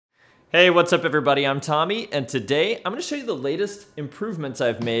Hey, what's up everybody? I'm Tommy, and today I'm going to show you the latest improvements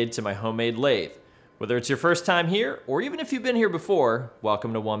I've made to my homemade lathe. Whether it's your first time here, or even if you've been here before,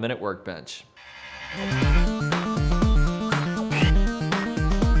 welcome to 1 Minute Workbench.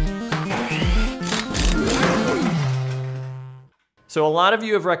 So a lot of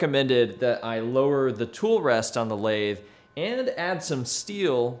you have recommended that I lower the tool rest on the lathe and add some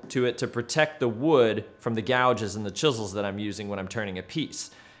steel to it to protect the wood from the gouges and the chisels that I'm using when I'm turning a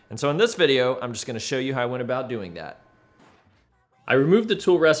piece. And so in this video, I'm just going to show you how I went about doing that. I removed the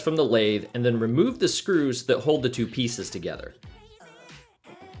tool rest from the lathe and then removed the screws that hold the two pieces together.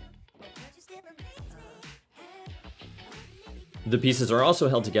 The pieces are also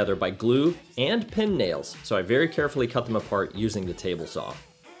held together by glue and pin nails, so I very carefully cut them apart using the table saw.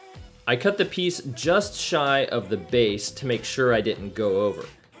 I cut the piece just shy of the base to make sure I didn't go over.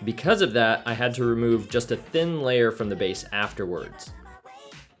 Because of that, I had to remove just a thin layer from the base afterwards.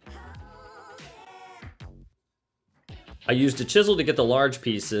 I used a chisel to get the large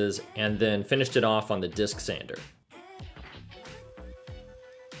pieces and then finished it off on the disc sander.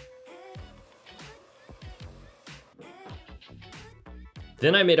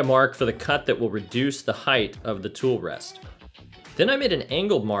 Then I made a mark for the cut that will reduce the height of the tool rest. Then I made an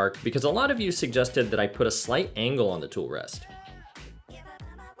angled mark because a lot of you suggested that I put a slight angle on the tool rest.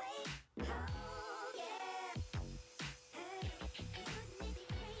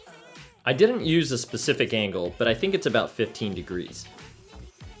 I didn't use a specific angle, but I think it's about 15 degrees.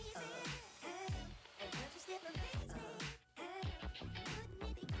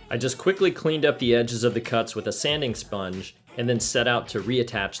 I just quickly cleaned up the edges of the cuts with a sanding sponge and then set out to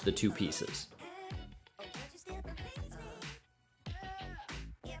reattach the two pieces.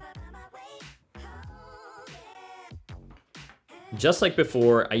 Just like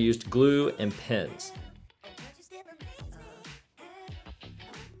before, I used glue and pins.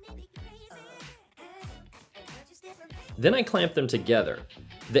 Then I clamped them together.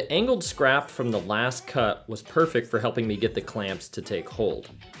 The angled scrap from the last cut was perfect for helping me get the clamps to take hold.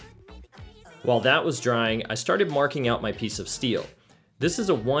 While that was drying, I started marking out my piece of steel. This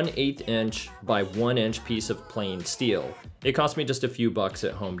is a 1/8 inch by 1 inch piece of plain steel. It cost me just a few bucks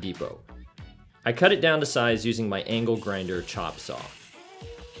at Home Depot. I cut it down to size using my angle grinder chop saw.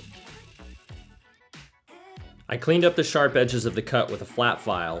 I cleaned up the sharp edges of the cut with a flat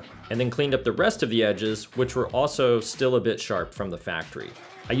file, and then cleaned up the rest of the edges, which were also still a bit sharp from the factory.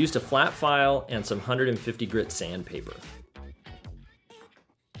 I used a flat file and some 150 grit sandpaper.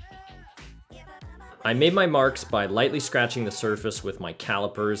 I made my marks by lightly scratching the surface with my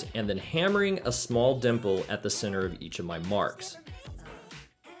calipers and then hammering a small dimple at the center of each of my marks.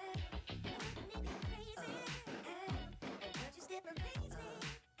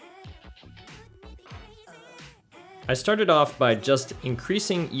 I started off by just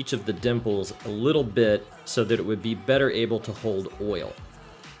increasing each of the dimples a little bit so that it would be better able to hold oil.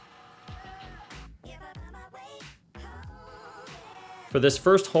 For this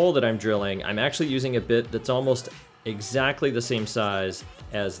first hole that I'm drilling, I'm actually using a bit that's almost exactly the same size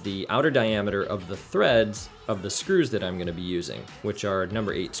as the outer diameter of the threads of the screws that I'm going to be using, which are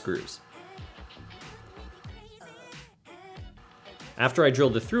number 8 screws. After I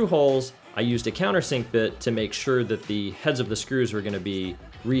drilled the through holes, I used a countersink bit to make sure that the heads of the screws were going to be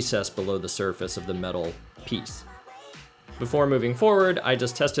recessed below the surface of the metal piece. Before moving forward, I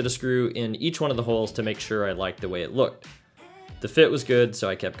just tested a screw in each one of the holes to make sure I liked the way it looked. The fit was good, so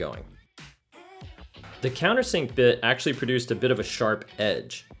I kept going. The countersink bit actually produced a bit of a sharp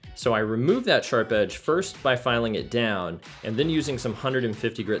edge, so I removed that sharp edge first by filing it down and then using some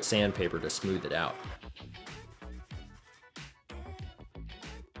 150 grit sandpaper to smooth it out.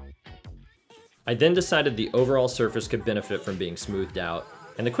 I then decided the overall surface could benefit from being smoothed out,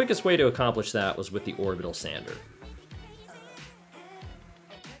 and the quickest way to accomplish that was with the orbital sander.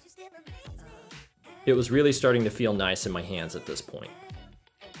 It was really starting to feel nice in my hands at this point.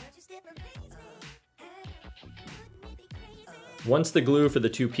 Once the glue for the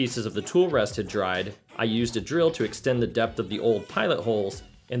two pieces of the tool rest had dried, I used a drill to extend the depth of the old pilot holes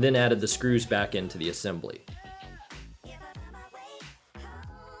and then added the screws back into the assembly.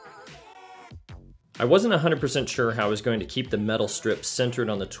 I wasn't 100% sure how I was going to keep the metal strips centered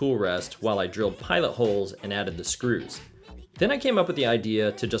on the tool rest while I drilled pilot holes and added the screws. Then I came up with the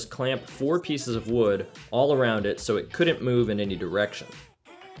idea to just clamp 4 pieces of wood all around it so it couldn't move in any direction.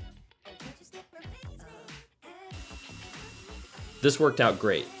 This worked out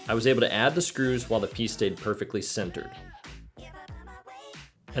great. I was able to add the screws while the piece stayed perfectly centered.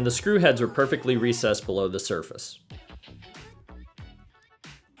 And the screw heads were perfectly recessed below the surface.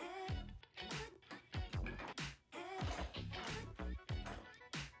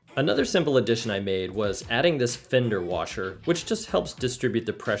 Another simple addition I made was adding this fender washer, which just helps distribute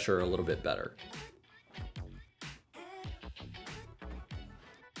the pressure a little bit better.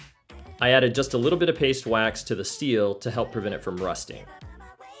 I added just a little bit of paste wax to the steel to help prevent it from rusting.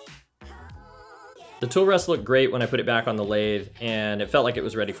 The tool rest looked great when I put it back on the lathe, and it felt like it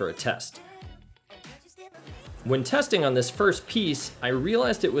was ready for a test. When testing on this first piece, I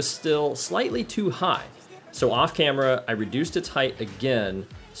realized it was still slightly too high. So off camera, I reduced its height again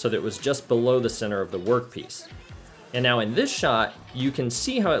so that it was just below the center of the workpiece. And now in this shot, you can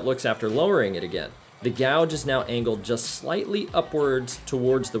see how it looks after lowering it again. The gouge is now angled just slightly upwards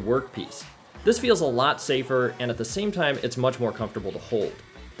towards the workpiece. This feels a lot safer, and at the same time, it's much more comfortable to hold.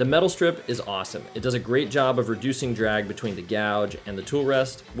 The metal strip is awesome. It does a great job of reducing drag between the gouge and the tool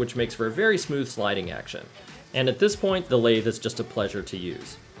rest, which makes for a very smooth sliding action. And at this point, the lathe is just a pleasure to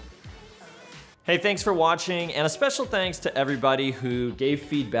use. Hey, thanks for watching, and a special thanks to everybody who gave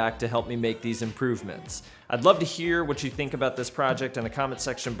feedback to help me make these improvements. I'd love to hear what you think about this project in the comment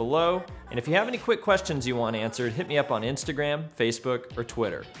section below, and if you have any quick questions you want answered, hit me up on Instagram, Facebook, or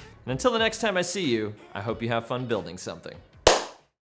Twitter. And until the next time I see you, I hope you have fun building something.